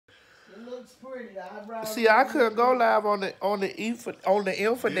looks pretty. The eyebrows. See, I couldn't go live on the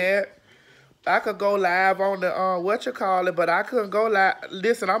infinite. I could go live on the what you call it, but I couldn't go live.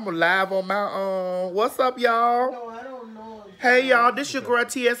 Listen, I'm live on my what's up, y'all? No, I don't know. Hey, y'all, this your girl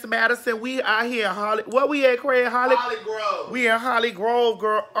T.S. Madison. We out here in Holly. What we at, Craig? Holly Grove. We in Holly Grove,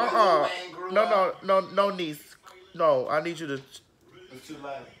 girl. No, niece. No, I need you to. It's too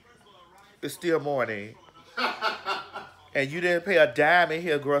late. It's still morning. And you didn't pay a dime in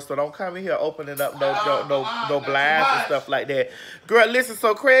here, girl, so don't come in here opening up no blinds and stuff like that. Girl, listen,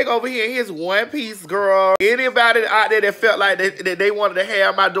 so Craig over here in his one piece, girl. Anybody out there that felt like that they wanted to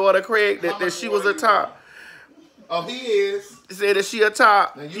have my daughter, Craig, that she was a top. Oh, he is. Said that she a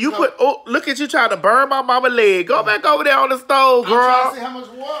top. Look at you trying to burn my mama leg. Go back over there on the stove, girl. I'm trying to see how much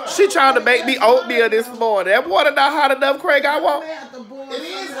water. She trying to make me oatmeal this morning. That water not hot enough, Craig. I want. It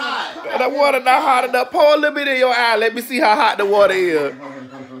is hot. That water not hot enough. Pour a little bit in your eye. Let me see how hot the water is.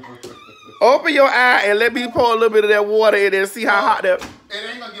 Open your eye and let me pour a little bit of that water in there and see how hot that. It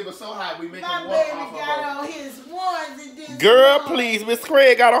ain't gonna give us so hot. We make My him baby walk got on his ones and then. Girl, please, Miss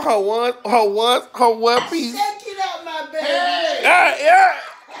Craig got on her one piece. Check it out, my baby. Hey.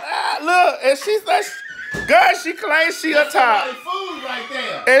 Look, and she said, girl, she claims she a top. Food right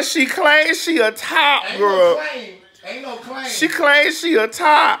there. And she claims she a top, Ain't girl. No claim. Ain't no claim. She claims she a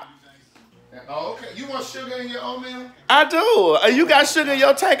top. Oh, okay. You want sugar in your oatmeal? I do. You got sugar in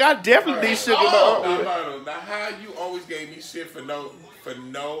your tank. I definitely need sugar in my oatmeal. Now, how you always gave me shit for no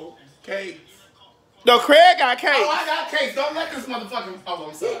cake? No, Craig got cake. Oh, I got cake. Don't let this motherfucking. Oh,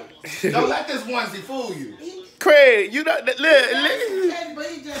 I'm sorry. Don't let this onesie fool you. Craig, you know, But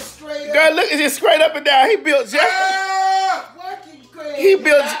he just straight up. girl, look, it's just straight up and down. He built just. Working, Craig. He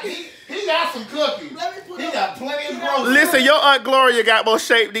built. He got some cookies. He got plenty of groceries. Listen, your Aunt Gloria got more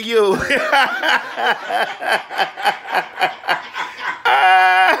shape than you.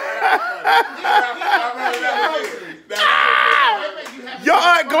 Your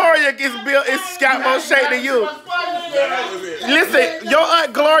Aunt Gloria got more shape than you. Listen, your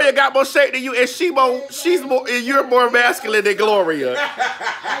Aunt Gloria got more shape than you, and you're more masculine than Gloria.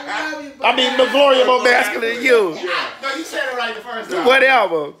 I mean, the Gloria more masculine than you. No, you said it right the first time.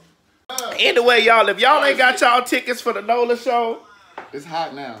 Whatever. Anyway, y'all, if y'all ain't got y'all tickets for the NawLins show, it's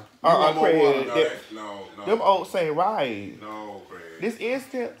hot now. Craig. No. Them oats ain't right. No, Craig. This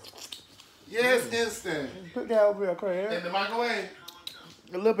instant. Yes, instant. Put that over here, Craig. In the microwave.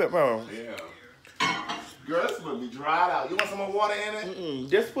 A little bit more. Yeah. Girl, this is gonna be dried out. You want some more water in it?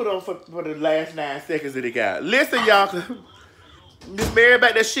 Just put on for the last 9 seconds that it got. Listen, y'all. This Mary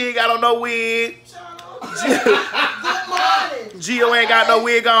back that she ain't got on no wig. Good morning. Gio ain't got no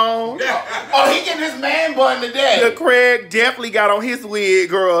wig on. Oh, he getting his man bun today. The Craig definitely got on his wig,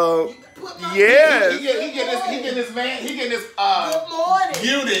 girl. Yes. He getting his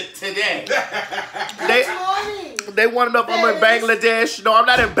unit today. They wanted up. I'm in Bangladesh. No, I'm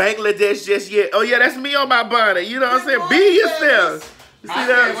not in Bangladesh just yet. Oh yeah, that's me on my bonnet. You know what I'm saying? Be yourself. You see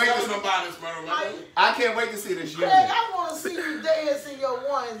that? I can't wait to see this unit. Craig, I want to see you dance in your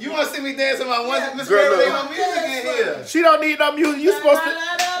ones. You want to see me dance in my onesie? Miss Girl, Mary, no music in here. She don't need no music. You supposed to.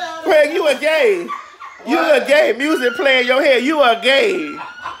 Craig, you a gay. You a gay. Music playing your hair. You a gay.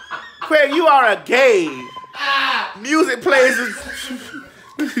 Craig, you are a gay. Music plays.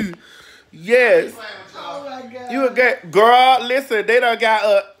 Yes. Oh my God. You a gay. Girl, listen, they done got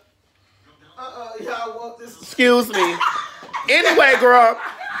a. Y'all want this? Excuse me. Anyway, girl.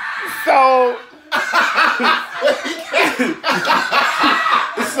 So.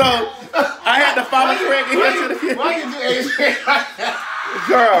 I had to follow Craig in here to the. Why you do Adrian like that?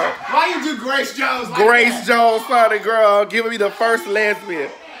 Girl. Why you do Grace Jones like Grace that? Jones, funny girl, giving me the first lesbian.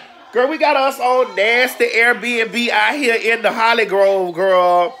 Girl, we got us on nasty Airbnb out here in the Holly Grove,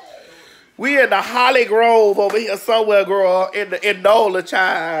 girl. We in the Holly Grove over here somewhere, girl, in NOLA,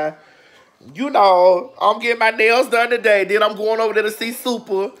 child. You know, I'm getting my nails done today. Then I'm going over there to see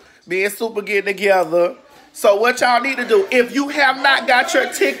Super. Me and Super getting together. So what y'all need to do, if you have not got your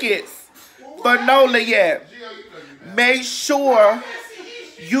tickets for NOLA yet, make sure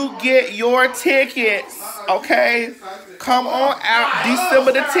you get your tickets, okay? Come on out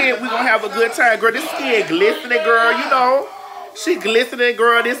December the 10th. We're going to have a good time. Girl, this skin glistening, girl, you know. She glistening,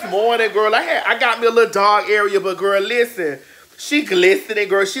 girl, this morning, girl. I got me a little dog area, but, girl, listen. She glistening,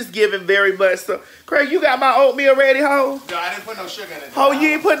 girl. She's giving very much. So, Craig, you got my oatmeal ready, ho? No, I didn't put no sugar in it. Oh, you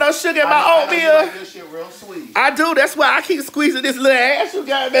ain't put no sugar in my oatmeal? I this shit real sweet. I do. That's why I keep squeezing this little ass you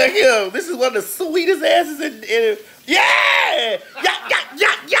got back here. This is one of the sweetest asses in yeah! Yeah!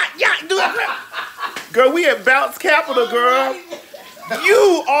 Do it. Girl, we in Bounce Capital, girl.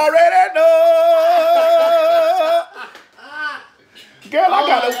 You already know. Girl,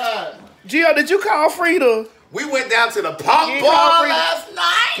 Gio, did you call Frida? We went down to the punk bar last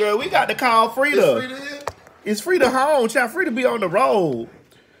night. Girl, we got to call Frida. Is Frida here? It's Frida home. Child, Frida be on the road.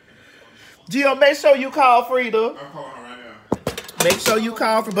 Gio, make sure you call Frida. I'm calling her right now. Make sure you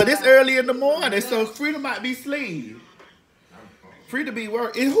call Frida. But it's early in the morning, so Frida might be asleep. Frida be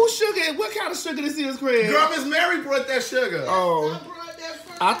working. And whose sugar? What kind of sugar this is, Craig? Girl, Miss Mary brought that sugar. Oh,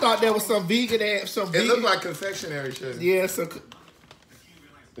 I thought that was some vegan ass. It looked like confectionery sugar. Yeah, so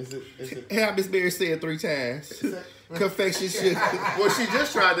Is it? have Miss Mary say it 3 times. Confection sugar. Well, she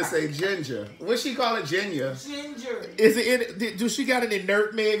just tried to say ginger. What she call it, ginger? Ginger. Is it in? Do she got an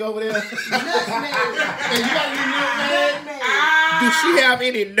inert meg over there? Nutmeg. And you got any nutmeg? Nutmeg. Do she have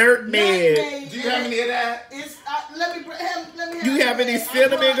any inert meg? Nutmeg. Do you have any of that? It's, let me have You have any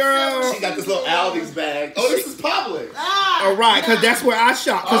cinnamon, girl? She got this little Aldi's bag. Oh, this is Publix. All right, because that's where I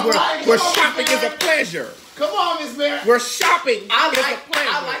shop. Because we're shopping is a pleasure. Come on, Miss Mary. We're shopping I is a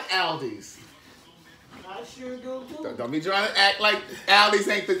pleasure. like Aldi's. I sure do too. Don't be trying to act like Aldi's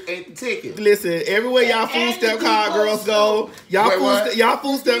ain't the ticket. Listen, everywhere y'all food stamp card girls go, y'all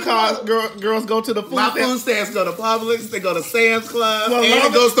food stamp card girls go to the food My stamp. food stamps go to Publix, they go to Sam's Club, Well, and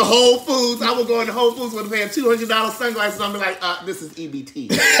love it goes to Whole Foods. I will go into Whole Foods with paying $200 sunglasses. I'm like, this is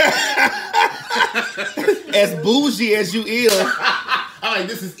EBT. As bougie as you is, I'm like,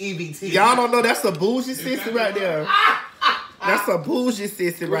 this is EBT. y'all don't know that's a bougie sissy right there. That's a bougie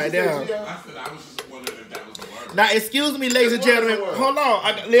sissy right there. I said I was just wondering if that was the word. Now, excuse me, ladies and gentlemen. Hold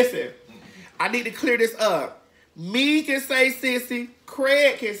on. Listen, I need to clear this up. Me can say sissy.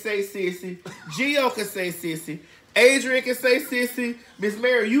 Craig can say sissy. Gio can say sissy. Adrian can say sissy. Miss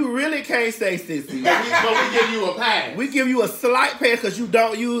Mary, you really can't say sissy. But we give you a pass. We give you a slight pass because you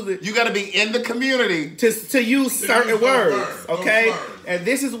don't use it You got to be in the community. to use certain those words, words, those okay? words. And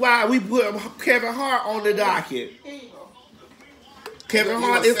this is why we put Kevin Hart on the docket. Kevin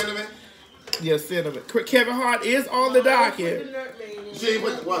Hart is... cinnamon. Yeah, cinnamon. Kevin Hart is on the docket. She didn't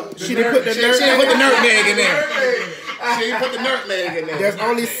put what? She didn't put the She didn't put the nutmeg in there. nutmeg. She didn't put the nutmeg in there. There's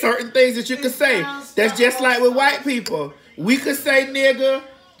only certain things that you can say. That's just like with white people. We could say nigga.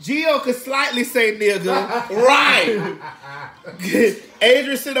 Gio could slightly say nigga. Right.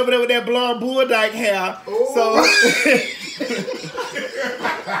 Adrian sit over there with that blonde bulldog hair. So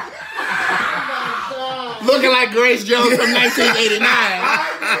Looking like Grace Jones from 1989.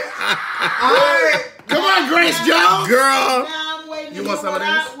 Come on, Grace Jones. girl. You want some of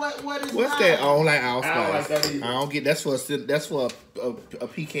this? What's that? I don't like allspice. I don't like that either. I don't get that's for a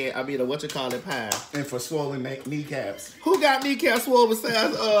pecan. I mean, what you call it, pie. And for swollen kneecaps. Who got kneecap swole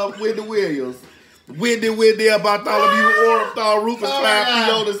besides Wendy Williams? Wendy Bartholomew, Orenthal, Rufus Clyde,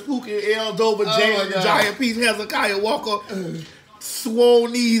 Fiona Spooky, L. Dover, James, Giant Peace, Hezekiah Walker, Swole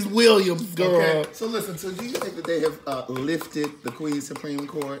Knees Williams, girl. Okay. So listen, so do you think that they have lifted the Queen's Supreme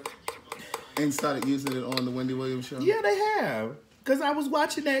Court and started using it on the Wendy Williams show? Yeah, they have. Cause I was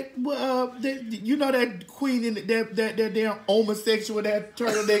watching that, you know that queen in that damn homosexual, that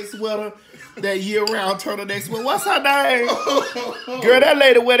turtleneck sweater, that year-round turtleneck sweater. What's her name? Girl, that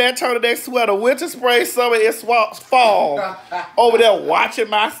lady wear that turtleneck sweater, winter, spring, summer, and fall. Over there watching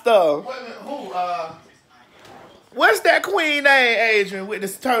my stuff. Wait a minute, who? What's that queen name, Adrian, with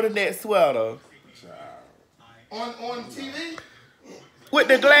this turtleneck sweater? On TV? With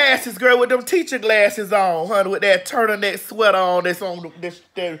the glasses, girl, with them teacher glasses on, honey, with that turtleneck sweater on that's on this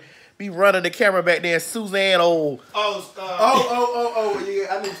be running the camera back there, Suzanne Old. Yeah,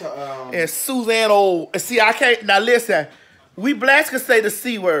 I need to. And Suzanne Old. See, I can't, now listen, we blacks can say the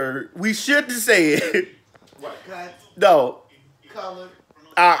C word. We shouldn't say it. What? Cut? No. Color?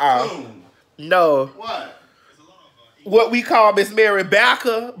 Boom. No. What? What we call Miss Mary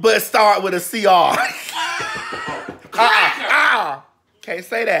Backer, but start with a CR. Can't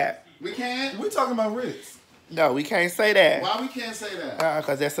say that. We can't? We talking about Ritz. No, we can't say that. Why we can't say that?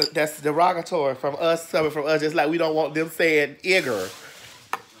 Because that's derogatory from us, coming from us, just like we don't want them saying igger.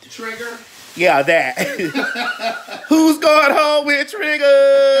 Trigger? Yeah, that. Who's going home with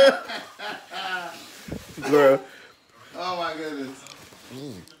Trigger? Girl. Oh my goodness.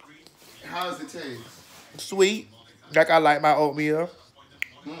 How does it taste? Sweet. Like I like my oatmeal.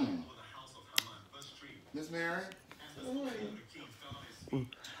 Miss Mary?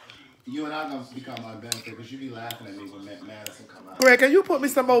 You and I are going to become my benefit because you be laughing at me when Madison come out. Greg, can you put me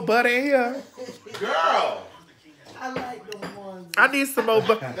some more butter in here? Girl! I like them ones. I need some more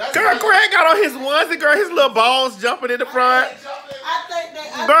butter. Girl, Craig got on his onesie. Girl, his little balls jumping in the front.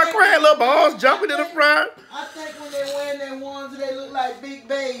 Girl, Craig little balls jumping in the front. I think when they wearing them ones, they look like big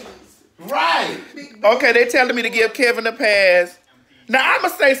babies. Right! Big babies. Okay, they telling me to give Kevin a pass. Now, I'm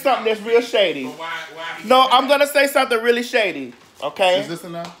going to say something that's real shady. Why No, I'm going to say something really shady. Okay? Is this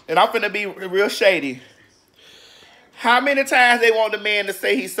enough? And I'm finna be real shady. How many times they want the man to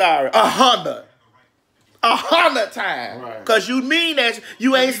say he's sorry? 100. 100 times. Right. Because you mean that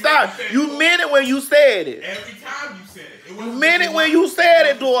you ain't sorry. You meant it when you said it. Every time you said it. You meant it when you said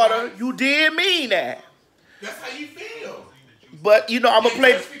it, daughter. You did mean that. That's how you feel. But you know, I'm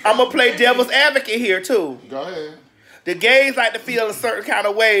gonna play devil's advocate here too. Go ahead. The gays like to feel a certain kind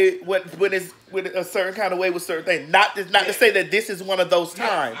of way when it's with a certain kind of way with certain things. Not to say that this is one of those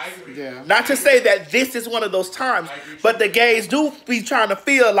times. I agree. Yeah. Not to say that this is one of those times. But the gays do be trying to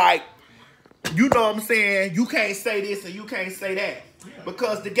feel like, you know what I'm saying, you can't say this and you can't say that.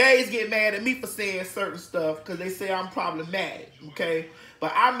 Because the gays get mad at me for saying certain stuff because they say I'm problematic, okay?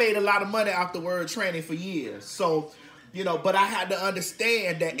 But I made a lot of money off the word tranny for years. So, you know, but I had to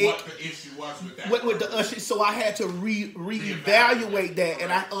understand that What the issue was with that. with the usher, so I had to reevaluate that,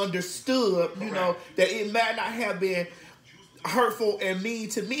 and I understood, you know, that it might not have been hurtful and mean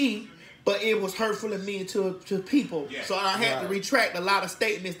to me, but it was hurtful and mean to people. Yeah. So I had to retract a lot of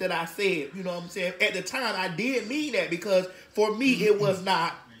statements that I said. You know what I'm saying? At the time, I did mean that because for me, it was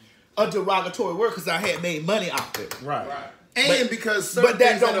not a derogatory word because I had made money off it. Right. Right. And because certain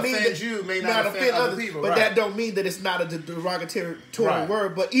things that offend you may not offend other people. But right. that don't mean that it's not a derogatory Right.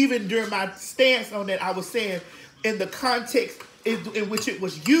 word. But even during my stance on that, I was saying in the context in which it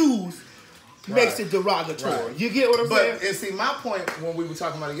was used makes it derogatory. Right. You get what I'm saying? But and see, my point when we were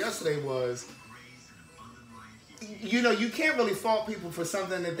talking about it yesterday was, you know, you can't really fault people for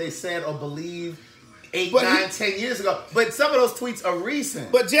something that they said or believe 8, 9, 10 years ago. But some of those tweets are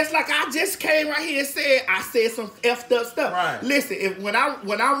recent. But just like I just came right here and said, I said some effed up stuff. Right. Listen, when I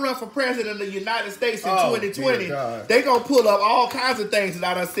run for president of the United States in Oh, 2020, dear God. they gonna pull up all kinds of things that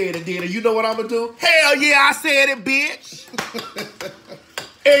I done said and did. And you know what I'm gonna do? Hell yeah, I said it, bitch.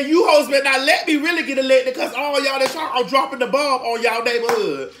 And you hoes better not let me really get elected because all y'all that are dropping the bomb on y'all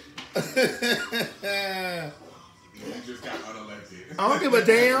neighborhood. You just got unelected. I don't give a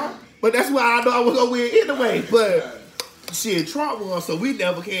damn. But that's why I know I was gonna win anyway. But shit, Trump won, so we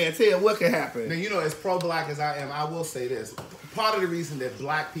never can tell what can happen. Now, you know, as pro-black as I am, I will say this. Part of the reason that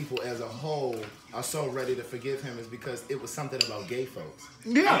black people as a whole are so ready to forgive him is because it was something about gay folks.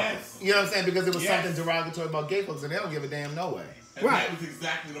 Yeah. Yes. You know what I'm saying? Because it was Yes. something derogatory about gay folks, and they don't give a damn no way. And Right. that was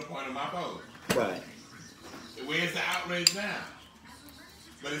exactly the point of my vote. Right. Where's the outrage now?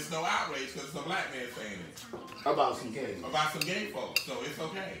 But it's no outrage because it's a black man saying it. About some gays. About some gay folks, so it's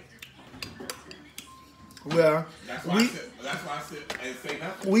okay. Well, That's why I sit and say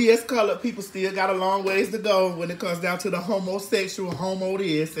nothing. we as colored people still got a long ways to go when it comes down to the homosexual, homo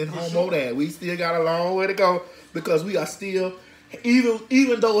this and homo that. We still got a long way to go because we are still,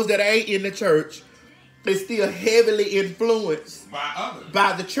 even those that ain't in the church, they still heavily influenced By others.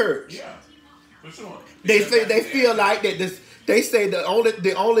 by the church. Yeah, for sure. They Because say they that's feel the- like that this. They say the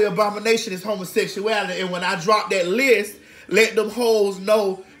only abomination is homosexuality, and when I drop that list, let them hoes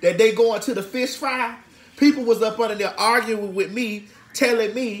know that they going to the fish fry. People was up under there arguing with me,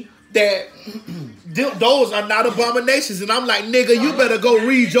 telling me that those are not abominations, and I'm like, nigga, you better go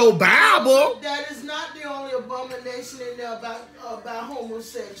read your Bible. That is not the only abomination in there about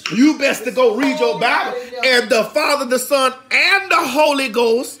homosexuals. You best to go read your Bible. And the Father, the Son, and the Holy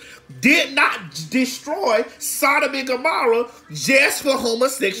Ghost did not destroy Sodom and Gomorrah just for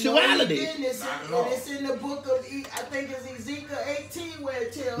homosexuality. No, it's in the book of, I think it's Ezekiel 18 where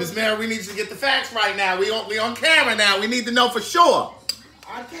it tells. Miss Mary, we need to get the facts right now. We on camera now. We need to know for sure.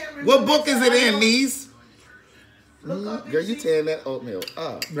 I can't remember. What book is it in, niece? Look up Girl, you Ezekiel. tearing that oatmeal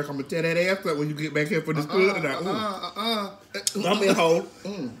up. Like I'm gonna tear that ass up when you get back here for this good. I'm in hole.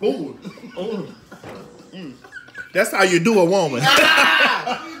 That's how you do a woman. He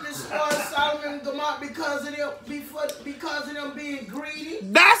destroyed Sodom and Gomorrah because of them being greedy.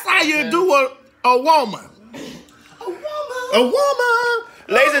 That's how you do a woman. A woman. A woman.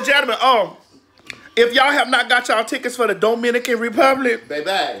 Ladies and gentlemen, if y'all have not got y'all tickets for the Dominican Republic,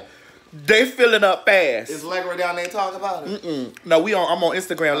 Baby, they filling up fast. is Legro down there talking about it? No, I'm on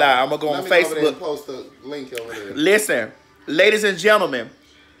Instagram Live. I'm gonna go on Let me go over there and Facebook. post a link over there. Listen, ladies and gentlemen,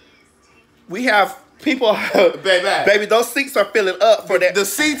 we have people. Baby. Baby, those seats are filling up for that. The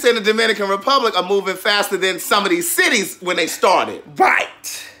seats in the Dominican Republic are moving faster than some of these cities when they started.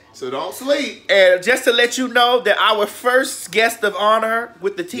 Right. So don't sleep. And just to let you know that our first guest of honor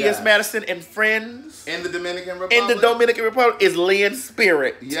with the T.S. Yes. Madison and Friends In the Dominican Republic. in the Dominican Republic is Lynn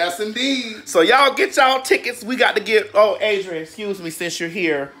Spirit. Yes, indeed. So y'all get y'all tickets. We got to get. Oh, Adrian, excuse me, since you're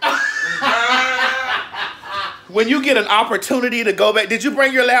here. When you get an opportunity to go back, did you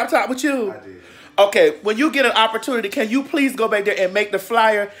bring your laptop with you? I did. Okay, when you get an opportunity, can you please go back there and make the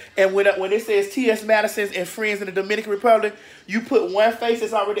flyer? And when it says T.S. Madison's and Friends in the Dominican Republic, you put one face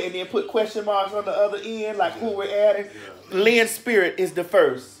that's already, and then put question marks on the other end, like who we're adding. Yeah. Lynn Spirit is the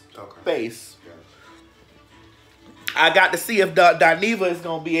first face. I got to see if Daniva is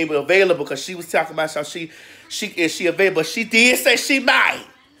gonna be available because she was talking about how she is she available. She did say she might.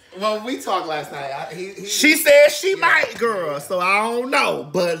 Well, we talked last night. She said she might, girl. So I don't know,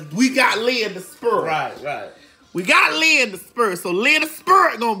 but we got Lynn the Spirit. Right. We got Lynn the Spirit, so Lynn the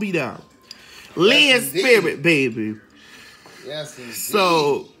Spirit gonna be down. Lynn Spirit, baby. Yes, indeed.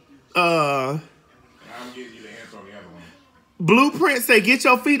 So, I'm getting you the answer on the other one. Blueprint say, get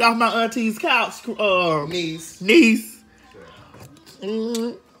your feet off my auntie's couch. Niece.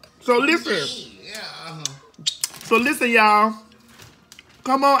 So listen. Yeah. So listen, y'all.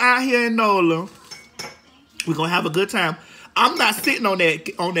 Come on out here in NOLA. We're gonna have a good time. I'm not sitting on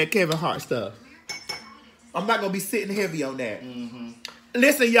that Kevin Hart stuff. I'm not gonna be sitting heavy on that.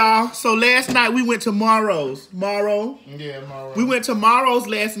 Listen, y'all. So last night we went to Morrow's. Morrow. Yeah, Morrow. We went to Morrow's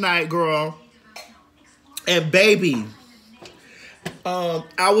last night, girl. And baby,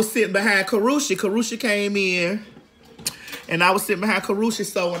 I was sitting behind Karusha. Karusha came in, and I was sitting behind Karusha.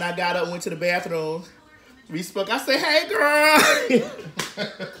 So when I got up, went to the bathroom, we spoke. I said, "Hey, girl."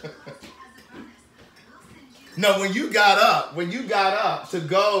 No, when you got up to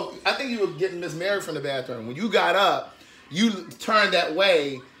go, I think you were getting Miss Mary from the bathroom. When you got up, you turned that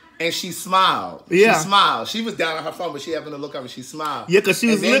way and she smiled. Yeah. She smiled. She was down on her phone, but she happened to look up and she smiled. Yeah, because she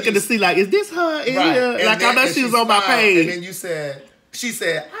was looking to see, like, is this her in here? Like, I know she was on my page. And then she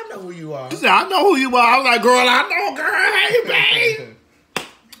said, I know who you are. She said, I know who you are. I was like, girl, I know, girl. Hey, babe.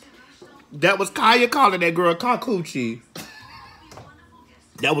 That was Kaya calling that girl Kakuchi.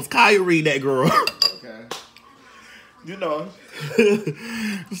 That was Kaya reading that girl. Okay. You know.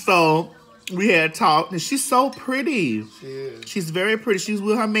 So we had talked, and she's so pretty. She is. She's very pretty. She's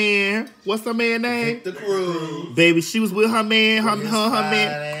with her man. What's her man name? The Cruz. Baby, she was with her man. Her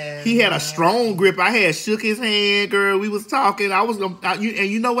man. He had a strong grip. I had shook his hand, girl. We was talking. I was gonna, and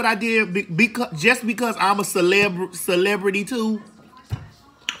you know what I did? Because I'm a celebrity too.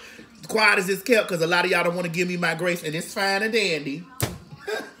 Quiet as it's kept, because a lot of y'all don't want to give me my grace, and it's fine and dandy.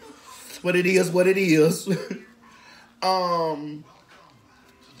 But it is what it is. I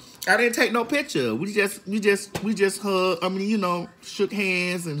didn't take no picture. We just hugged. I mean, you know, shook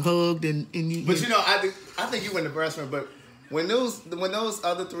hands and hugged and But you know, I think you went to the restaurant. But when those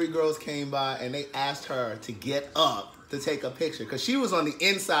other three girls came by and they asked her to get up to take a picture, because she was on the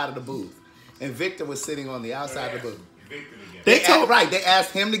inside of the booth and Victor was sitting on the outside of the booth. They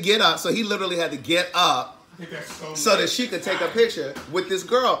asked him to get up, so he literally had to get up so that she could take a picture with this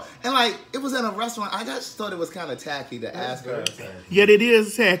girl. And like, it was in a restaurant. I just thought it was kind of tacky to ask her. Yet it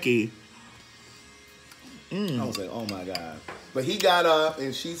is tacky. I was like, oh my God. But he got up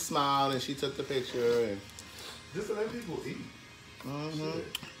and she smiled and she took the picture and just to let people eat.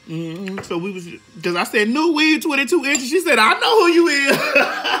 So we was, because I said, new weed 22 inches. She said, I know who you is.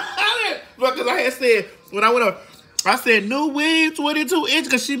 Because I had said, when I went up, I said, new weed 22 inches,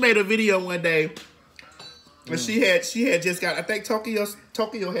 because she made a video one day. And she had just got, I think Tokyo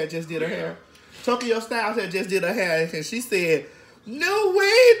had just did her hair. Tokyo Styles had just did her hair. And she said, new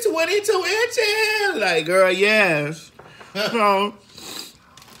weed 22 inches. Like, girl, yes. So,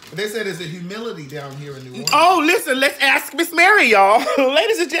 they said there's a humility down here in New Orleans. oh, listen, let's ask Miss Mary, y'all.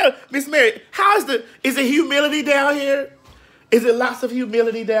 Ladies and gentlemen, Miss Mary, is it humility down here? Is it lots of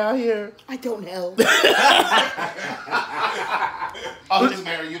humility down here? I don't know. Oh, Miss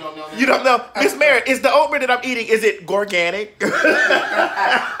Mary, you don't know that? You don't know. Miss Mary, is the oatmeal that I'm eating, is it organic?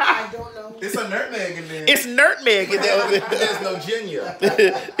 I don't know. It's a nutmeg in there. It's nutmeg in there. There's no ginger.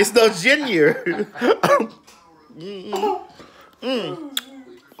 It's no ginger.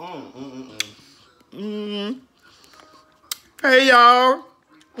 Hey, y'all.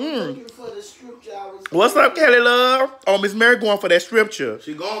 Looking for the scripture I was. What's up, Kelly Love? Oh, Miss Mary going for that scripture.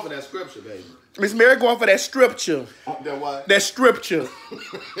 She going for that scripture, baby. Miss Mary going for that scripture. That what? That scripture.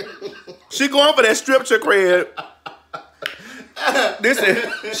 She going for that scripture, Craig.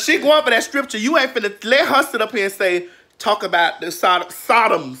 Listen, she going for that scripture. You ain't finna let her sit up here and say, talk about the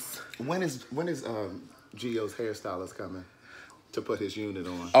Sodoms. When is Gio's hairstylist coming to put his unit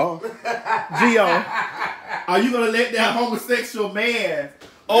on? Oh, Gio, are you gonna let that homosexual man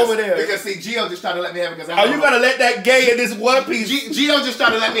over there? Because see, Gio just tried to let me have it because Are you gonna let that gay in this one piece? Gio just tried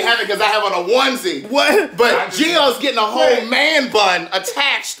to let me have it because I have on a onesie. What? But Gio's getting a whole man bun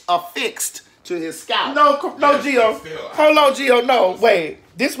affixed to his scalp. No, Gio. Hold on, Gio. No, wait.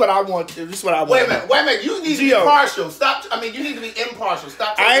 This is what I want. This is what I want. Wait a minute. You need to be partial. Stop. I mean, you need to be impartial.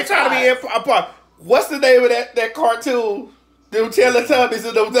 Stop. I ain't trying to be impartial. What's the name of that cartoon? Them Teletubbies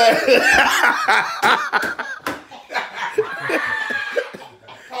and them things.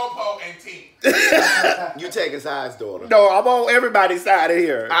 Popo and T. You taking sides, daughter. No, I'm on everybody's side of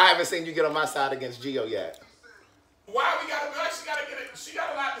here. I haven't seen you get on my side against Gio yet. Why we gotta be like she gotta get it? She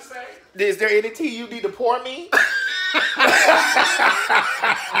got a lot to say. Is there any tea you need to pour me?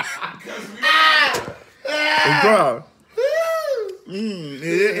 Girl. Is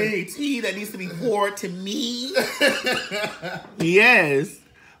there any tea that needs to be poured to me? Yes.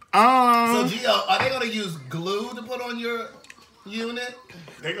 So Gio, are they gonna use glue to put on your unit?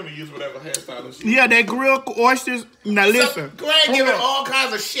 They're gonna use whatever hairstyle she. Yeah, they grilled oysters. Now listen. So, Greg giving all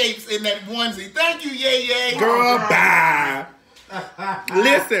kinds of shapes in that onesie. Thank you, Yay. Girl, bye.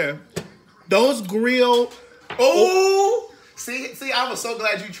 Listen. Those grilled. Oh, see, I was so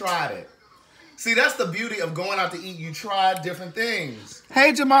glad you tried it. See, that's the beauty of going out to eat. You try different things.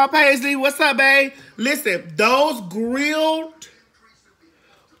 Hey, Jamal Paisley, what's up, babe? Listen, those grilled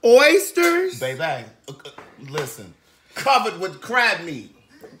oysters. Baby, listen, covered with crab meat.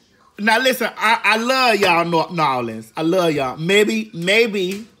 Now, listen, I love y'all, NawLins. I love y'all.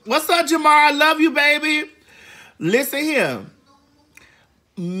 Maybe. What's up, Jamal? I love you, baby. Listen here.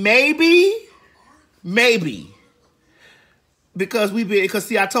 Maybe. Because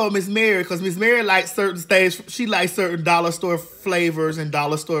see, I told Miss Mary, because Miss Mary likes certain things. She likes certain dollar store flavors and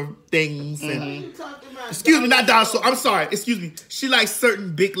dollar store things. And, What are you talking about? excuse me, not dollar store. I'm sorry. Excuse me. She likes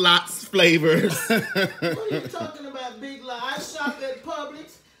certain Big Lots flavors. What are you talking about, Big Lie? I shop at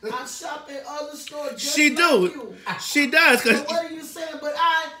Publix. I shop at other stores just She like do. you. She does. So Cause what are you saying? But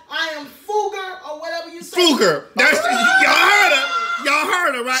I am Fugger or whatever you say. Fugger. Y'all heard her. Y'all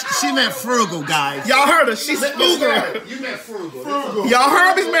heard her, right? She meant frugal, guys. Y'all heard her. She's Fugger. You meant frugal. Y'all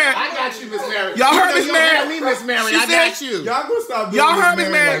heard Miss Mary. I got you, Miss Mary. Y'all heard Miss Mary. Me, Miss Mary. She I said- got you. Y'all gonna stop doing Y'all heard Miss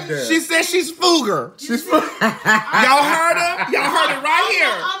Mary Mary. like that. She said she's Fugger. She's Fugger. Y'all heard her? Y'all heard it right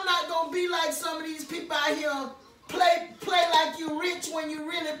here. I'm not gonna be like some of these people out here. Play like you rich when you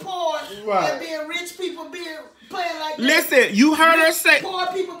really poor, Right. and being rich people playing like Listen, you heard her say. poor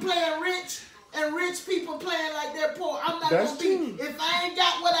people playing rich and rich people playing like they're poor. I'm not That's gonna be. true. If I ain't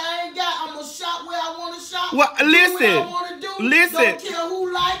got what I ain't got, I'm gonna shop where I want to shop. Well, do listen. what I want to do. Listen. Don't care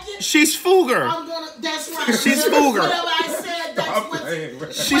who like it. She's Fugger. I'm gonna. That's right. She's Fugger. Whatever I said, that's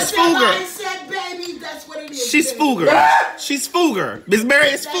what. She's Whatever I Fugger. said, baby, that's what it is. She's baby. Fugger. She's Fugger. Miss Mary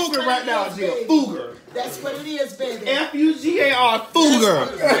is That's Fugger what right it now, is, Jill. baby. Fugger. That's what it is, baby. F-U-G-A-R.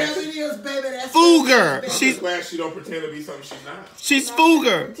 Fugger. Whatever it is, baby. That's Fugger. What it is, baby. She's I'm glad she don't pretend to be something she's not. she's I'm not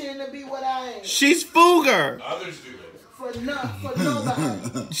Fugger. Pretend to be what I ain't. She's Fugger. Others do it. For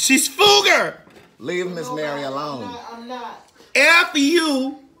nobody. She's Fugger. Leave Miss Mary I'm alone. not.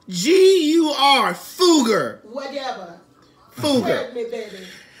 F-U-G-U-R. Fugger. Whatever. Fugger. Hurt me, baby.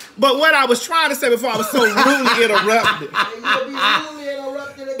 But what I was trying to say before I was so rudely interrupted. And you'll be rudely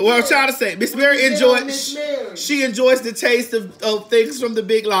interrupted again. What I'm trying to say, Miss Mary Miss enjoys. Mary. She enjoys the taste of things from the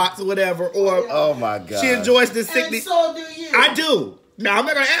Big Lots or whatever, or Oh my God. she enjoys the And sickness. so do you. I do. Now I'm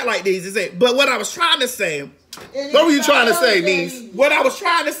not gonna act like these. But what I was trying to say, And What were if you trying to I say, know, niece? baby, what I was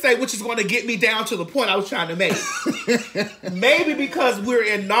trying to say, which is going to get me down to the point I was trying to make. Maybe because we're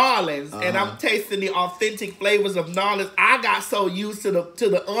in NawLins and I'm tasting the authentic flavors of NawLins, I got so used to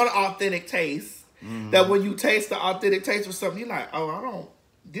the unauthentic taste that when you taste the authentic taste for something, you're like, oh,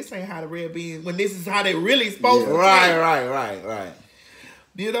 this ain't how the red beans. When this is how they really supposed to taste. Right.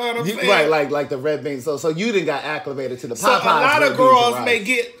 You know what I'm saying? Right, like the red beans. So you didn't got acclimated to the Popeyes. So a lot red of beans and girls rice. may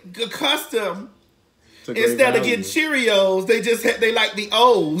get accustomed. To great Instead of value. getting Cheerios, they like the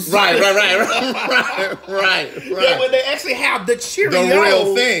O's. Right. Yeah, when they actually have the Cheerios. The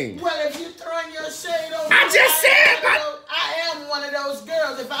real thing. well, if you're throwing your shade over, I just said I am one of those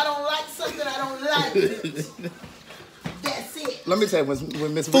girls. If I don't like something, I don't like it. That's it. Let me tell you,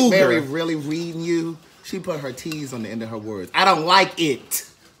 when Miss Fugger. Mary really reading you, she put her T's on the end of her words. I don't like it.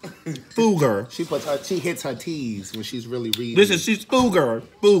 Fugger. She hits her T's when she's really reading. Listen, you. she's Fugger.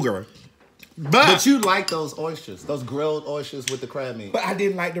 But you like those oysters, those grilled oysters with the crab meat. But I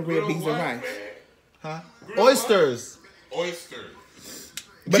didn't like the red beans and rice. Huh? Oysters. Oysters.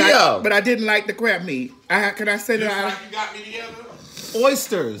 But Gio. I didn't like the crab meat. Can I say Just that? like you got me together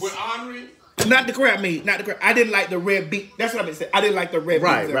Oysters. with Henri. Not the crab meat. Not the crab. I didn't like the red bean. That's what I meant to say. I didn't like the red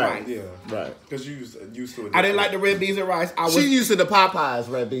beans and rice. Yeah. Right. Because you used to it. I didn't like the red beans and rice. I was. She used to the Popeyes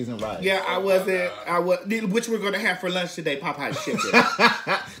red beans and rice. Yeah, I wasn't. Which we're gonna have for lunch today. Popeyes chicken.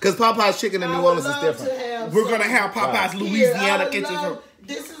 Because Popeyes chicken in New Orleans is different. We're gonna have Popeyes Louisiana kitchen.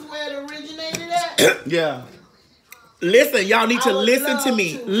 This is where it originated at. Yeah. Listen, y'all need to I would listen to love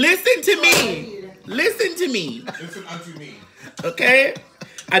me. to. Listen to Go me. ahead. Listen to me. Listen unto me. Okay?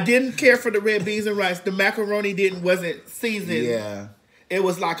 I didn't care for the red beans and rice. The macaroni wasn't seasoned. Yeah. It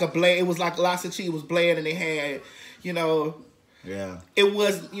was like a bland. It was like lots of cheese was bland, and they had, Yeah. It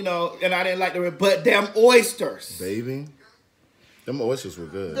was, and I didn't like the red. But them oysters, Baby. Them oysters were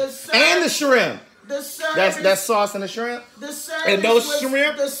good. And the shrimp. The service. That sauce and the shrimp. The service And those was,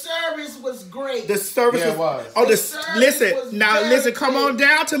 shrimp? The service was great. The service Yeah, it was. Oh, The service was listen. Come very on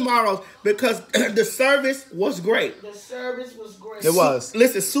down tomorrow because the service was great. The service was great. It was.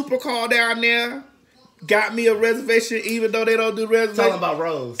 Listen, Super Call down there got me a reservation, even though they don't do reservations. Talking about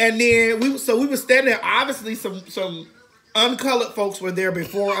Rose. And then we were standing there. Obviously, some uncolored folks were there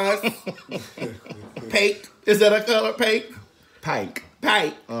before us. Pake, is that a color? Pake, Pike.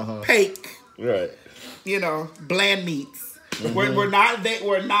 Pake. Right. Bland meats. We're not.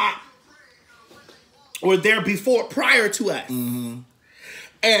 We're there prior to us.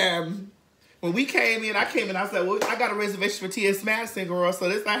 And when we came in, I said, well, I got a reservation for T.S. Madison, girl. So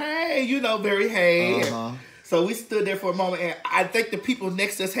it's like, hey, very hey. So we stood there for a moment, and I think the people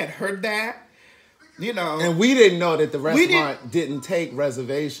next to us had heard that, And we didn't know that the restaurant didn't take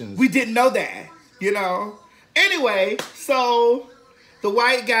reservations. We didn't know that, Anyway, so the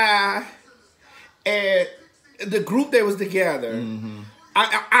white guy and the group that was together,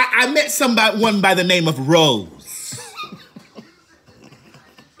 I met one by the name of Rose.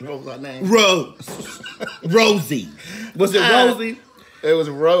 What was her name? Rose. Rosie. Was it Rosie? It was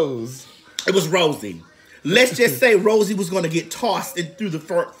Rose. It was Rosie. Let's just say Rosie was going to get tossed through the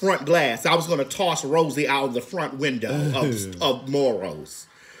front glass. I was going to toss Rosie out of the front window of Morrow's.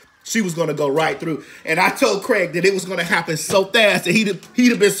 She was going to go right through. And I told Craig that it was going to happen so fast that he'd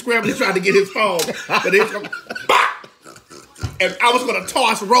have been scrambling trying to get his phone. But and I was going to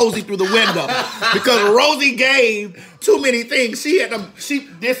toss Rosie through the window because Rosie gave too many things.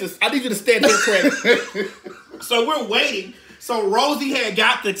 I need you to stand here, Craig. So we're waiting. So Rosie had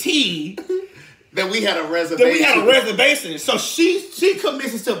got the tea. That we had a reservation. So she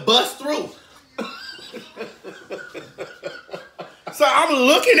commences to bust through. So I'm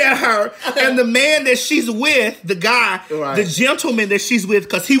looking at her, and the man that she's with, the guy, the gentleman that she's with,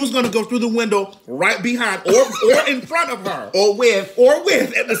 because he was going to go through the window right behind or in front of her. Or with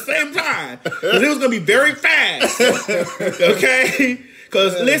at the same time. Because it was going to be very fast. Okay?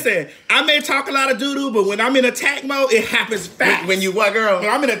 Because, listen, I may talk a lot of doo-doo, but when I'm in attack mode, it happens fast. When you what, girl? When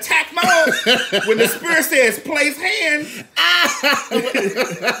I'm in attack mode, when the spirit says, place hands.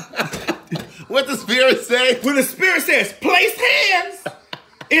 What the spirit say? When the spirit says, place hands,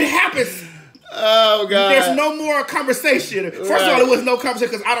 it happens. Oh, God. There's no more conversation. First of all, there was no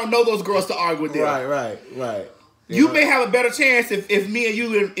conversation because I don't know those girls to argue with them. Right. You may have a better chance if me and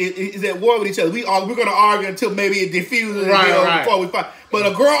you is at war with each other. We're going to argue until maybe it diffuses before we fight. But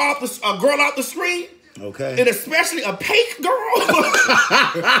a girl off the screen, okay, and especially a Pake girl,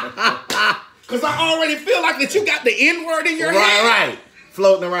 because I already feel like that you got the N-word in your head. Right.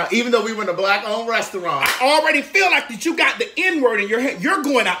 Floating around. Even though we were in a black-owned restaurant. I already feel like that you got the N-word in your head. You're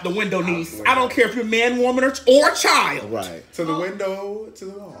going out the window, niece. I don't care if you're man, woman, or child. Right. To the window, to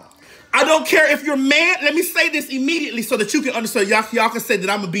the wall. I don't care if you're man. Let me say this immediately so that you can understand. Y'all can say that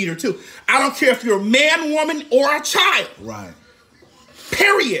I'm a beater too. I don't care if you're a man, woman, or a child. Right.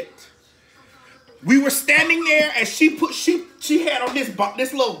 Period. We were standing there, and she had on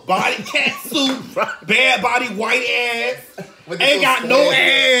this little body cat suit, bad body, white ass, ain't got no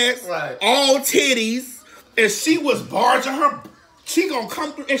ass, all titties, and she was barging her. She gonna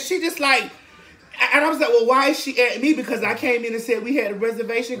come through, and she just like, and I was like, well, why is she at me? Because I came in and said we had a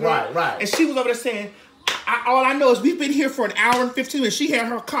reservation, girl. Right. And she was over there saying, all I know is we've been here for an hour and 15 minutes. She had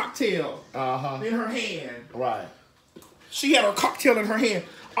her cocktail in her hand. Right. She had her cocktail in her hand.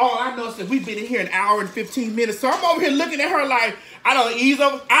 All I know is that we've been in here an hour and 15 minutes. So I'm over here looking at her like, I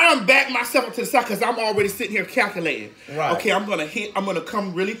don't back myself up to the side because I'm already sitting here calculating. Right. Okay, I'm gonna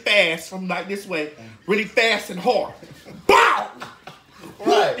come really fast from like this way, really fast and hard. Bow!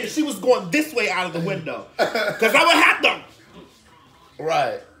 Right. And she was going this way out of the window. Because I would have to.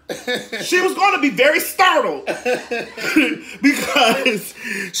 Right. She was going to be very startled because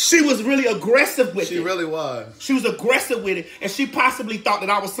she was really aggressive with it. She really was. She was aggressive with it, and she possibly thought that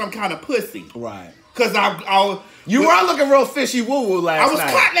I was some kind of pussy. Right. Because you were looking real fishy woo-woo last night. I was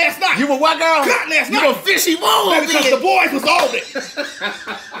caught last night. You were what, girl? Caught last night. You were fishy woo-woo. Because the boys was on it.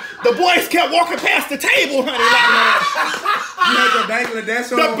 The boys kept walking past the table, honey. You had the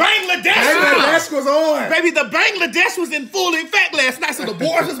Bangladesh on? The Bangladesh was on. Baby, the Bangladesh was in full effect last night, so the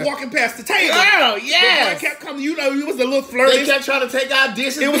boys was walking past the table. Girl, yes. The boy kept coming, it was a little flirty. They kept trying to take our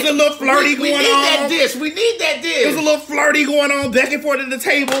dishes. It was a little flirty going on. We need that dish. We need that dish. It was a little flirty going on back and forth at the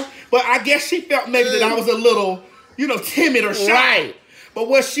table, but I guess she felt maybe that I was a little, timid or shy. Right. But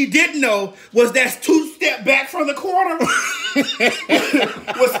what she didn't know was that 2 steps back from the corner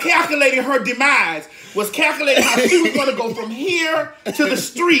was calculating her demise. Was calculating how she was going to go from here to the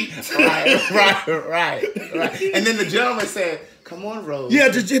street. Right. And then the gentleman said, "Come on, Rose." Yeah,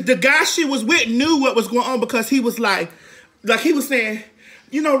 the guy she was with knew what was going on because he was like he was saying,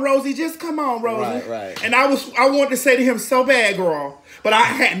 you know, Rosie, just come on, Rosie. Right. And I wanted to say to him so bad, girl, but I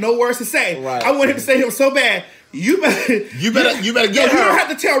had no words to say. Right. I wanted to say to him so bad. You better get You her. get You her. don't have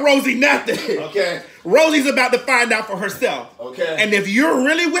to tell Rosie nothing. Okay. Rosie's about to find out for herself. Okay. And if you're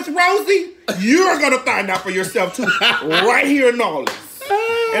really with Rosie, you're gonna find out for yourself too, right here in New Orleans.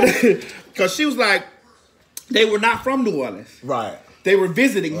 Because she was like, they were not from New Orleans. Right. They were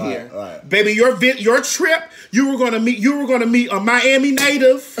visiting here. Right. Baby, your trip, you were gonna meet a Miami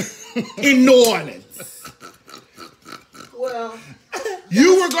native in New Orleans. Well,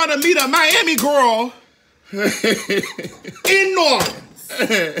 You were gonna meet a Miami girl in New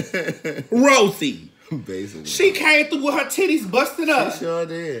Orleans. Rosie. Basically. She came through with her titties busted up. She sure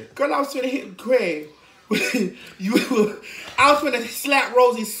did. Girl, I was finna hit Craig. I was finna slap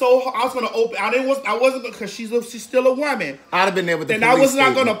Rosie so hard. I was gonna open. I wasn't gonna, cause she's still a woman. I'd have been there with the And police I was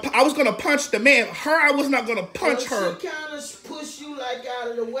not statement. gonna. I was gonna punch the man. Her, I was not gonna punch her. She kind of pushed you like out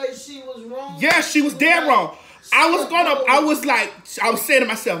of the way. She was wrong. Yeah, she was dead wrong. I was saying to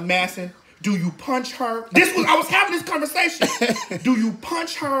myself, Madison, do you punch her? I was having this conversation. Do you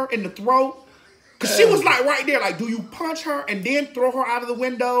punch her in the throat? Cause she was like right there, like, do you punch her and then throw her out of the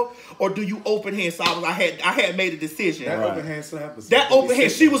window, or do you open hand? So I had made a decision. That open hand slap was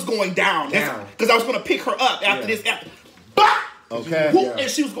She was going down. Because I was gonna pick her up after this. Bah! Okay. Whoop, and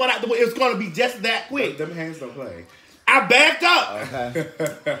she was going out the way. It was gonna be just that quick. Them hands don't play. I backed up. Okay.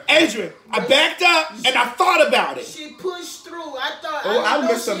 Adrian, I backed up and I thought about it. She pushed through. I thought. Oh, I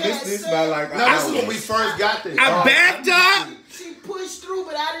didn't missed know she had this said- by like an No, this is hour. when we first got this. I backed up. She pushed through,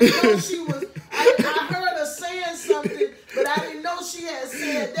 but I didn't know she was. I heard her saying something, but I didn't know she had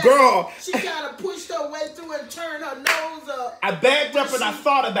said that. Girl. She kind of pushed her way through and turned her nose up. I backed up and I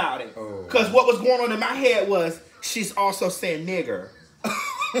thought about it. Because what was going on in my head was, she's also saying nigger.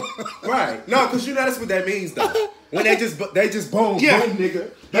 Right. No, because you know that's what that means though. When they just boom, Yeah. boom, nigga.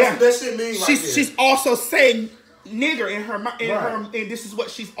 That's what that shit means. She's also saying nigger in her and this is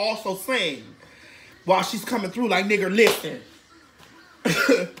what she's also saying while she's coming through like, nigger, listen.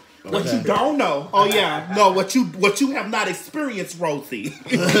 What you don't know, what you have not experienced, Rosie.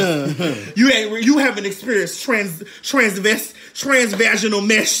 you haven't experienced transvaginal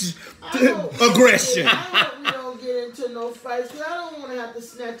mesh aggression. I hope we don't get into no fights, because I don't want to have to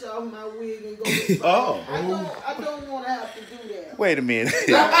snatch off my wig and go to fight. Oh. I don't want to have to do that. Wait a minute.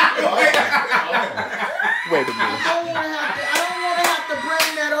 I don't want to have to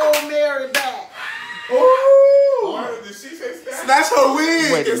bring that old Mary back. Did she say that? Snatch her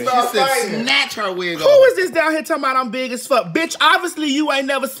wig Wait a and minute. start She said, fighting. snatch her wig off. Who is this down here talking about I'm big as fuck? Bitch, obviously you ain't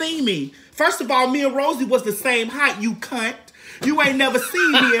never seen me. First of all, me and Rosie was the same height, you cunt. You ain't never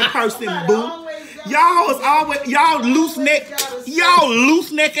seen me in person, boo. Y'all loose neck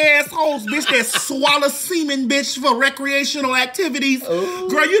assholes, bitch, that swallow semen, bitch, for recreational activities. Ooh.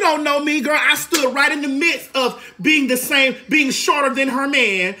 Girl, you don't know me, girl. I stood right in the midst of being being shorter than her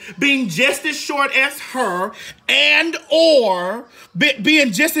man, being just as short as her, and or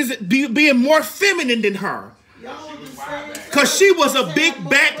being more feminine than her. Cause she was a big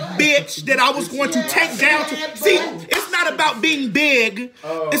back bitch that I was going to take down to. See, it's not about being big.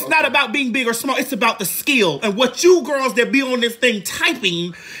 It's not about being big or small. It's about the skill. And what you girls that be on this thing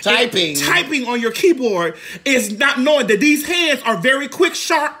typing on your keyboard is not knowing that these hands are very quick,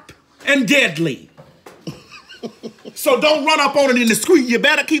 sharp, and deadly. So don't run up on it in the street. You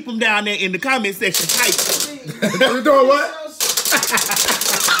better keep them down there in the comment section typing. You doing what?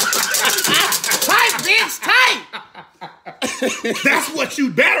 Type, bitch, type. That's what you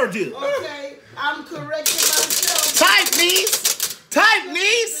better do. Okay, I'm correcting myself. Type, niece. Type,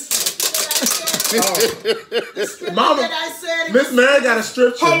 niece. Mama, That I said Miss Mary got a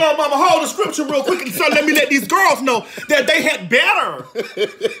scripture. Hold on, mama. Hold the scripture real quick. So let me let these girls know that they had better.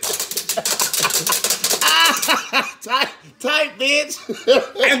 Type, bitch.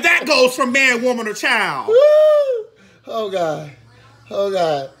 And that goes from man, woman, or child. Oh, God.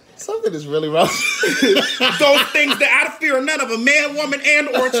 Something is really wrong. Those things that I fear none of a man, woman, and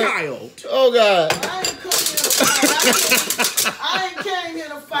or child. Oh, God. I ain't came here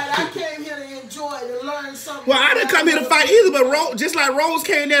to fight. I came here to enjoy, to learn something. Well, I didn't come here to fight either, but just like Rose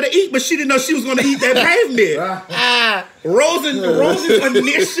came there to eat, but she didn't know she was going to eat that pavement. Rose's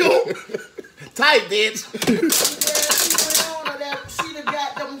initial. Type, bitch. She went on to that. She done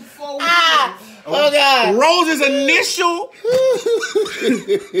got them 4 Oh, God. Rose's initial.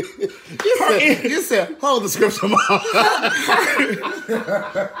 You said, hold the scripture, Mom.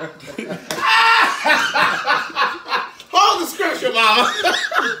 Hold the scripture, Mama.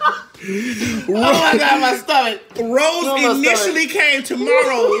 Oh my God, my stomach. Rose initially came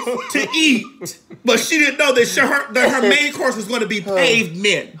tomorrow to eat, but she didn't know that her main course was going to be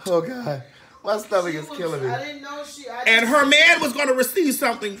pavement. Oh God. My stomach is killing me. I didn't know And her man was going to receive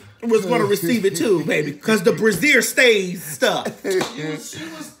something, was going to receive it too, baby, because the brassiere stays stuffed. She was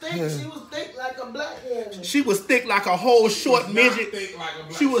thick. She was thick like a black woman. She was thick like a whole short midget.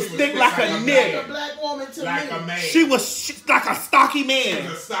 She was thick like a nigga. A black woman to like me. a man. She was like a stocky man. She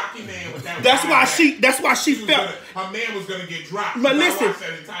was a stocky man with that. That's why she felt. Her man was gonna get dropped. But listen,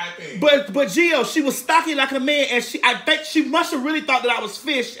 that entire thing. but Gio, she was stocky like a man, and I think she must have really thought that I was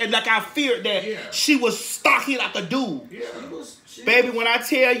fish, and like I feared that she was stocky like a dude. Yeah. Baby, when I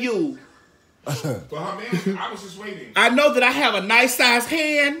tell you, But her man, I was just waiting. I know that I have a nice size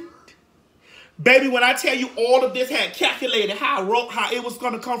hand. Baby, when I tell you all of this had calculated how it was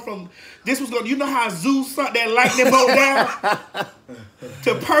gonna come from, this was gonna, you know how Zeus sent that lightning bolt down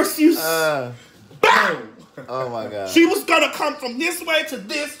to Perseus? Bam! Oh my God. She was gonna come from this way to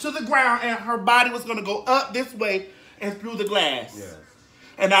this to the ground, and her body was gonna go up this way and through the glass. Yeah.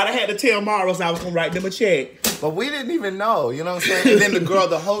 And I'd have had to tell Morrows I was gonna write them a check. But we didn't even know, you know what I'm saying? And then the girl,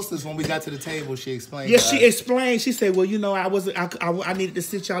 the hostess, when we got to the table, she explained. Yeah, she explained. She said, "Well, you know, I needed to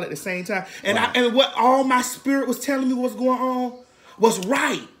sit y'all at the same time, and and what all my spirit was telling me was going on was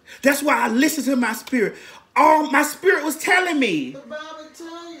right. That's why I listened to my spirit. All my spirit was telling me. The Bible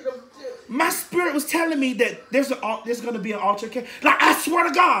tell you. My spirit was telling me that there's going to be an altercation. Like, I swear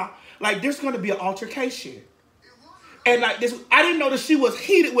to God, like, there's going to be an altercation. And like this, I didn't know that she was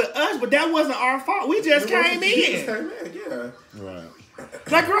heated with us, but that wasn't our fault. We just came in. Yeah. Right.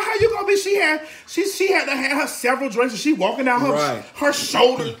 Like, girl, how you gonna be? She had to have her several drinks, and she walking down her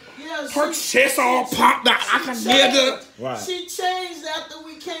shoulders, her chest all popped out like a nigga. Right. She changed after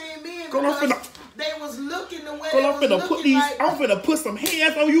we came in. Girl, they was looking the way girl, they was looking like. I'm finna put some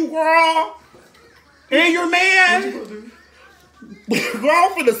hands on you, girl, and your man. Girl,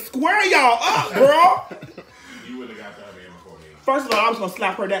 I'm finna square y'all up, girl. You would have got that in before me. First of all, I was gonna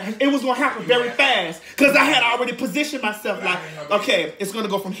slap her down. It was gonna happen very fast because I had already positioned myself like, okay, it's gonna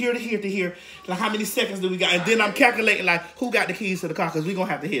go from here to here to here. Like, how many seconds do we got? And then I'm calculating like, who got the keys to the car? Because we gonna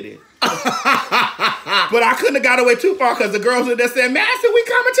have to hit it. But I couldn't have got away too far because the girls were there saying, Madison, we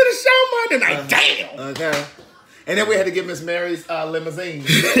coming to the show Monday night. Damn. Okay. And then we had to get Miss Mary's limousine. My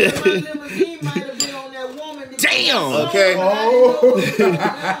limousine might have been on that woman. Damn. Okay.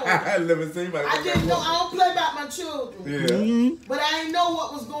 I Limousine. didn't know. I don't play about my children. Yeah. Mm-hmm. But I didn't know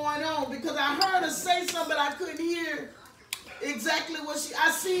what was going on because I heard her say something, but I couldn't hear exactly what she.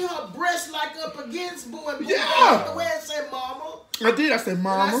 I seen her breast like up against Boo, and Boo the way I said, "Mama." I did. I said,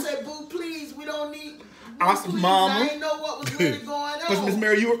 Mama. And I said, "Boo, please, we don't need." I said, Mama. I didn't know what was really going Because on. Miss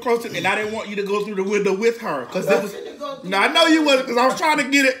Mary, you were close to me, and I didn't want you to go through the window with her. Because it was. Finna go through No, I know you wasn't, because I was trying to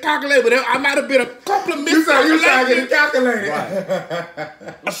get it calculated, but I might have been a couple of You trying to get it miscalculations. calculated.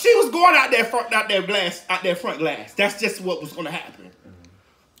 She was going out that front glass. That's just what was going to happen.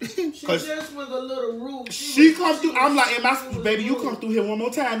 She just was a little rude. She come through. I'm like, baby, you come through here one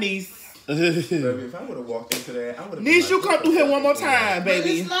more time, niece. Baby, if I would have walked into that, I would have. Niece, you come through here one more time, But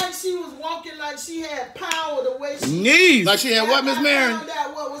baby. it's like she was walking like she had power the way she. Niece. Like she had what, Miss Mary? I found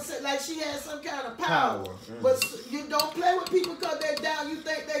out what was it, like she had some kind of power. But you don't play with people because they're down. You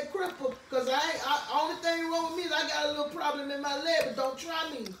think they crippled. Because only thing wrong with me is I got a little problem in my leg, but don't try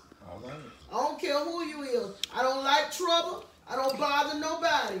me. All right. I don't care who you is. I don't like trouble. I don't bother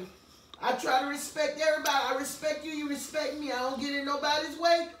nobody. I try to respect everybody. I respect you. You respect me. I don't get in nobody's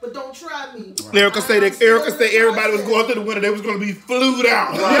way, but don't try me. Erica said everybody was going through the window. They was going to be flued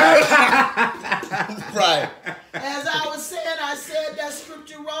out. Right. As I was saying, I said that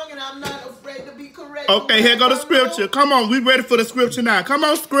scripture wrong, and I'm not afraid to be correct. Okay, here go the scripture. Come on, we ready for the scripture now. Come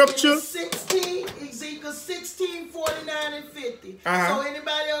on, scripture. Ezekiel 16, 49 and 50. So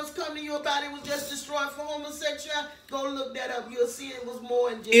anybody else come to you about it was just destroyed for homosexuality, go look that up. You'll see it was more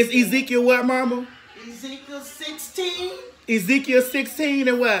than just Is that. Ezekiel what, mama? Ezekiel 16, Ezekiel 16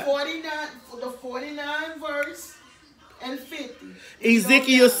 and what? 49, the 49 verse and 50.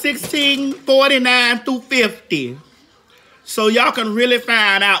 Ezekiel 16, 49 through 50. So y'all can really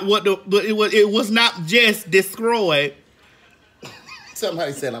find out what it was not just destroyed.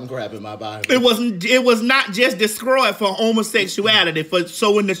 Somebody said I'm grabbing my Bible. It was not just destroyed for homosexuality.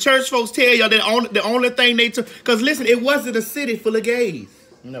 So when the church folks tell y'all the only thing they took, because listen, it wasn't a city full of gays.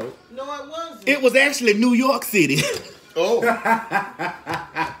 No. No, it wasn't. It was actually New York City. Oh. Now,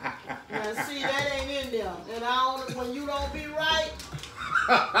 see, that ain't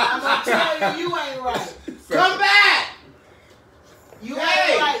I'm gonna tell you, you ain't right. Come back. You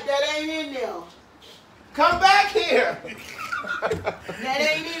ain't right. That ain't in there. Come back here. That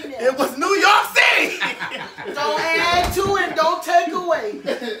ain't in there. It was New York City. Don't add to and don't take away.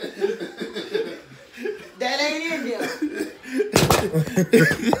 That ain't in there.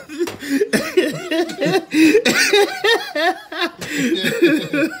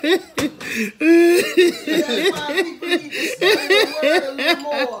 That's why people need to study the word a little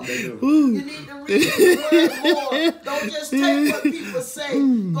more. You need to read the word more. Don't just take what people say.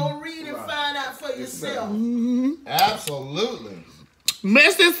 Go read and find out for yourself. Absolutely.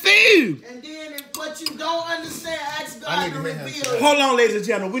 Mississippi. And then if what you don't understand, ask God to reveal it. Hold on, ladies and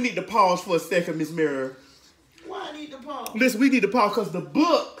gentlemen. We need to pause for a second, Miss Mirror. Why I need to pause? Listen, we need to pause because the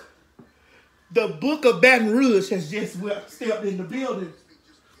book of Baton Rouge has just stepped in the building.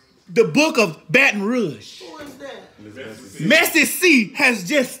 The book of Baton Rouge. Who is that? Messy C has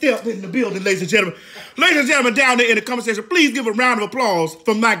just stepped in the building, ladies and gentlemen. Ladies and gentlemen, down there in the comment section, please give a round of applause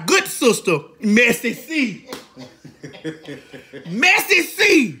for my good sister, Messy C. Messy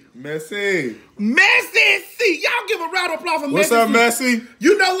C. Messy. Messy C. Y'all give a round of applause for Messy What's up, C. Messy?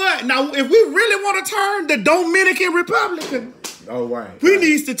 You know what? Now, if we really want to turn the Dominican Republican, Oh, right. we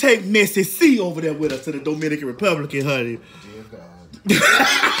needs to take Messy C over there with us to the Dominican Republican, honey.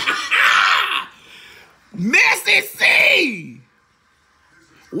 Messy C.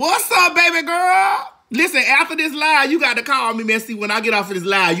 What's up, baby girl? Listen, after this live, you got to call me, Messy. When I get off of this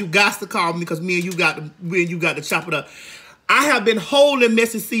live, you got to call me because me and you got to chop it up. I have been holding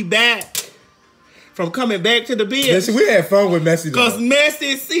Messy C back from coming back to the bed. Listen, we had fun with Messy. Because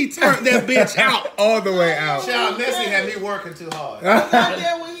Messy C turned that bitch out. All the way out. Child, Messy had me working too hard. I was not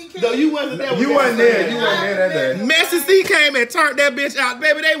there when he came. No, you wasn't there. You wasn't there. You wasn't there that day. Messy C came and turned that bitch out,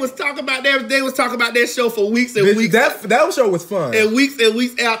 baby. They was talking about that show for weeks and weeks. That show was fun. And weeks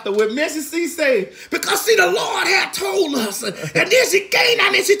after. When Messy C said, because see, the Lord had told us, and then she came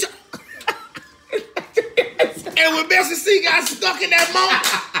out and she. And when Messy C got stuck in that moment,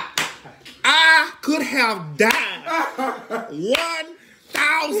 I could have died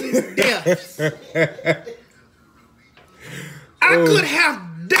 1,000 deaths. I could have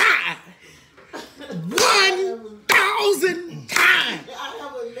died 1,000 times.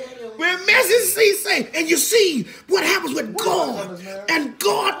 When Messy C say, and you see what happens with God, and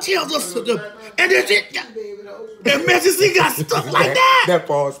God tells us to do, and Messy C got stuck like that. That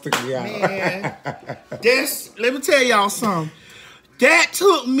pause took me out. Man, let me tell y'all something. That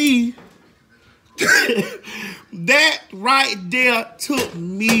took me. That right there took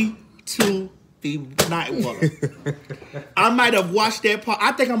me to the night water. I might have watched that part.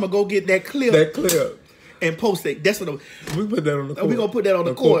 I think I'm gonna go get that clip. And post it. That's what we put that on the court. We're gonna put that on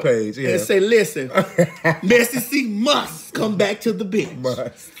the court page. Yeah. And say, listen, Messy C must come back to the bench.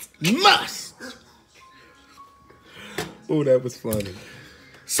 Must. Oh, that was funny.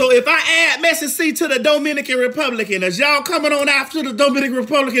 So if I add Messy C to the Dominican Republican, as y'all coming on after the Dominican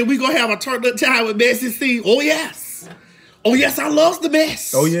Republican, we gonna have a turned up time with Messy C. Oh yes. Oh yes, I love the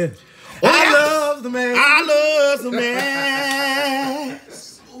mess. Oh yeah. I love the man. I love the man.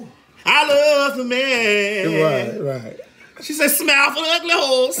 I love the man. Right. She said, smile for the ugly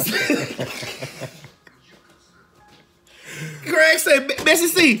hoes. Craig said, Messy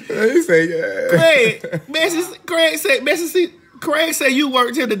C. He said, yeah. Craig said you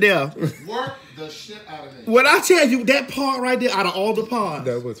worked till the death. Work the shit out of me. When I tell you that part right there, out of all the parts.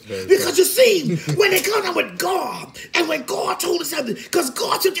 That was very Because you see, when they come down with God, and when God told us something, because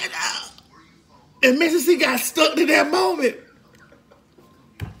God took that out, and Messy C got stuck in that moment.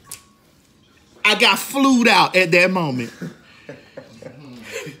 I got flued out at that moment.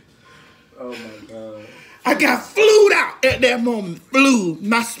 Oh my God. I got flued out at that moment. Flew.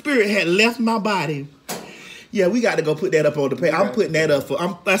 My spirit had left my body. Yeah, we got to go put that up on the page. I'm putting that up for.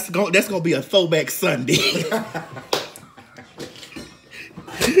 That's gonna be a throwback Sunday.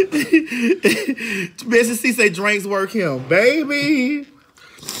 Messy C say drinks work him, baby.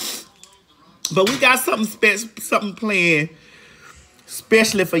 But we got something planned,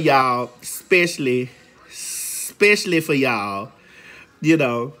 especially for y'all, especially for y'all. You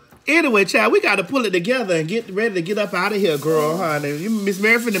know. Anyway, child, we got to pull it together and get ready to get up out of here, girl, honey. Miss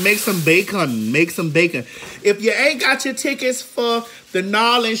Mary finna make some bacon. Make some bacon. If you ain't got your tickets for the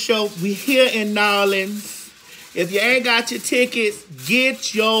NawLins show, we here in NawLins. If you ain't got your tickets,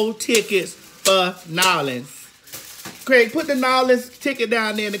 get your tickets for NawLins. Craig, put the NawLins ticket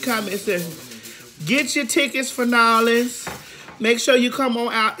down there in the comments section. Get your tickets for NawLins. Make sure you come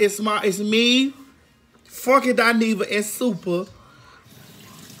on out. It's me, Funky Dineva, and Super.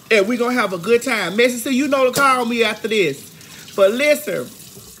 And we're going to have a good time. Messy C, you know to call me after this. But listen,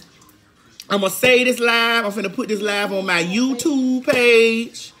 I'm going to save this live. I'm finna put this live on my YouTube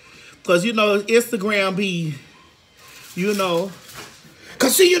page. Because, you know, Instagram be, you know.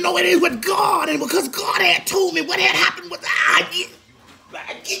 Because, see, you know, it is with God. And because God had told me what had happened with I get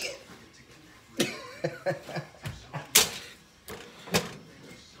it.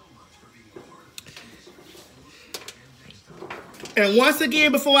 And once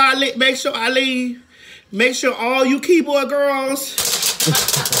again, before I make sure I leave, make sure all you keyboard girls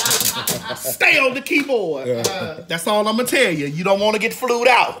stay on the keyboard. That's all I'm going to tell you. You don't want to get flued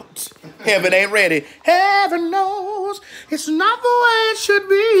out. Heaven ain't ready. Heaven knows it's not the way it should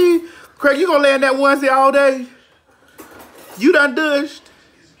be. Craig, you going to lay in that onesie all day? You done dushed?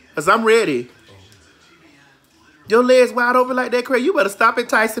 Because I'm ready. Your legs wide open like that, Craig. You better stop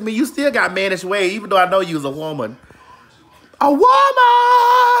enticing me. You still got mannish way, even though I know you was a woman. A woman!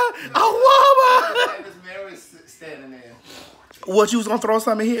 A woman! Miss Mary's standing there. What, you was gonna throw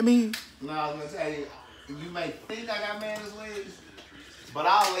something and hit me? No, I was gonna tell you, you may think I got man's ways, but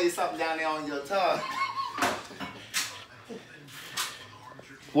I'll lay something down there on your tongue.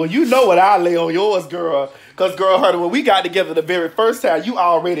 Well, you know what I lay on yours, girl. Because, girl, honey, when we got together the very first time, you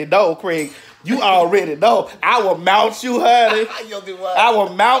already know, Craig. You already know. I will mount you, honey. You'll do what? I will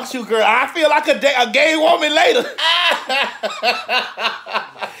mount you, girl. I feel like a gay woman later.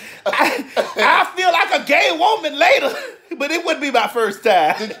 I feel like a gay woman later. But it wouldn't be my first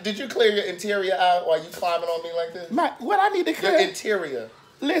time. Did you clear your interior out while you climbing on me like this? What I need to clear? Your interior.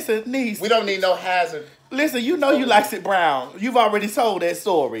 Listen, niece. We don't need no hazard. Listen, you know you likes it brown. You've already told that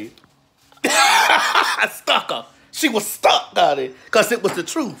story. I stuck her. She was stuck, honey, because it was the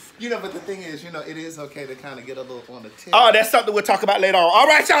truth. You know, but the thing is, you know, it is okay to kind of get a little on the tip. Oh, that's something we'll talk about later on. All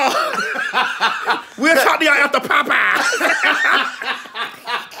right, y'all. We'll talk to y'all after Popeye.